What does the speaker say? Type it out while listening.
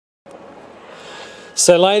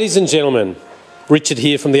So ladies and gentlemen, Richard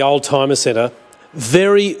here from the Oldtimer Centre,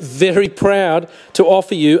 very, very proud to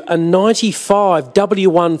offer you a 95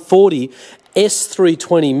 W140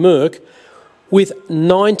 S320 Merc with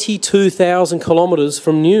 92,000 kilometres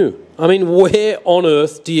from new. I mean, where on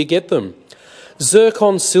earth do you get them?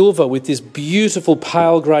 Zircon silver with this beautiful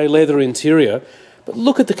pale grey leather interior, but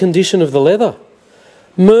look at the condition of the leather.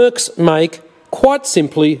 Mercs make, quite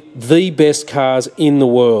simply, the best cars in the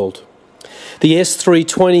world. The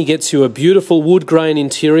S320 gets you a beautiful wood grain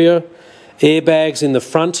interior, airbags in the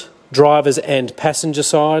front, driver's and passenger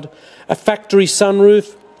side, a factory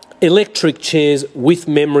sunroof, electric chairs with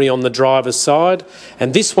memory on the driver's side,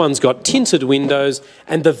 and this one's got tinted windows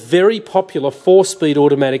and the very popular 4-speed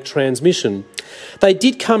automatic transmission. They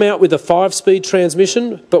did come out with a 5-speed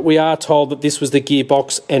transmission, but we are told that this was the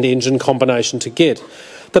gearbox and engine combination to get.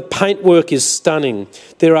 The paintwork is stunning.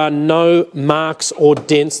 There are no marks or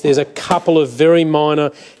dents. There's a couple of very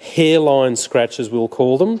minor hairline scratches, we'll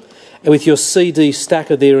call them, and with your CD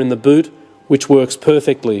stacker there in the boot, which works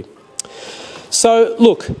perfectly. So,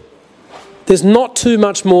 look, there's not too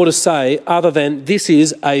much more to say other than this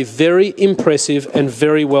is a very impressive and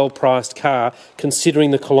very well-priced car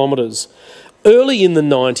considering the kilometres. Early in the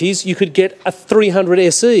 90s, you could get a 300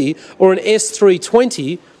 SE or an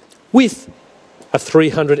S320 with a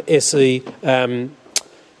 300 SE,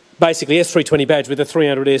 basically S320 badge with a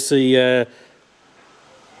 300 SE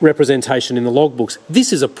representation in the logbooks.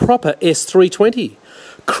 This is a proper S320.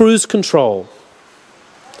 Cruise control.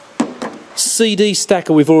 CD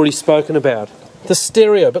stacker we've already spoken about. The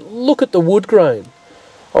stereo, but look at the wood grain.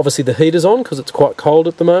 Obviously the heater's on because it's quite cold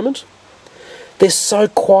at the moment. They're so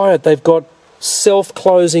quiet, they've got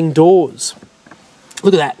self-closing doors.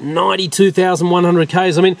 Look at that, 92,100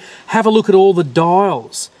 Ks. I mean, have a look at all the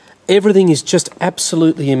dials. Everything is just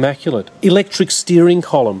absolutely immaculate. Electric steering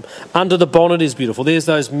column. Under the bonnet is beautiful. There's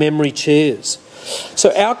those memory chairs.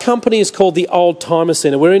 So our company is called the Oldtimer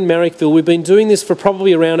Centre. We're in Marrickville. We've been doing this for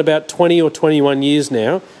probably around about 20 or 21 years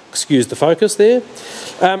now. Excuse the focus there.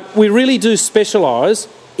 We really do specialise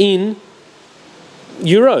in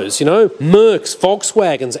Euros, you know, Mercs,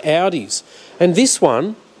 Volkswagens, Audis. And this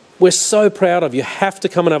one, we're so proud of. You have to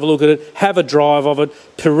come and have a look at it, have a drive of it.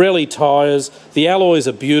 Pirelli tyres, the alloys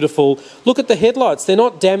are beautiful. Look at the headlights. They're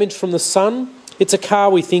not damaged from the sun. It's a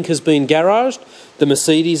car we think has been garaged. The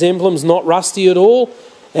Mercedes emblem's not rusty at all.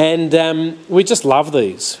 And we just love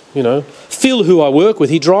these, you know. Phil, who I work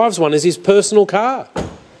with, he drives one as his personal car.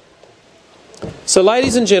 So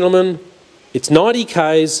ladies and gentlemen, it's 90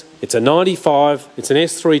 Ks, it's a 95, it's an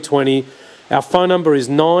S320. Our phone number is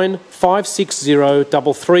 9560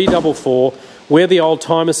 3344. We're the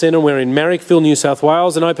Oldtimer Centre. We're in Marrickville, New South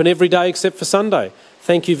Wales, and open every day except for Sunday.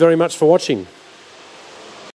 Thank you very much for watching.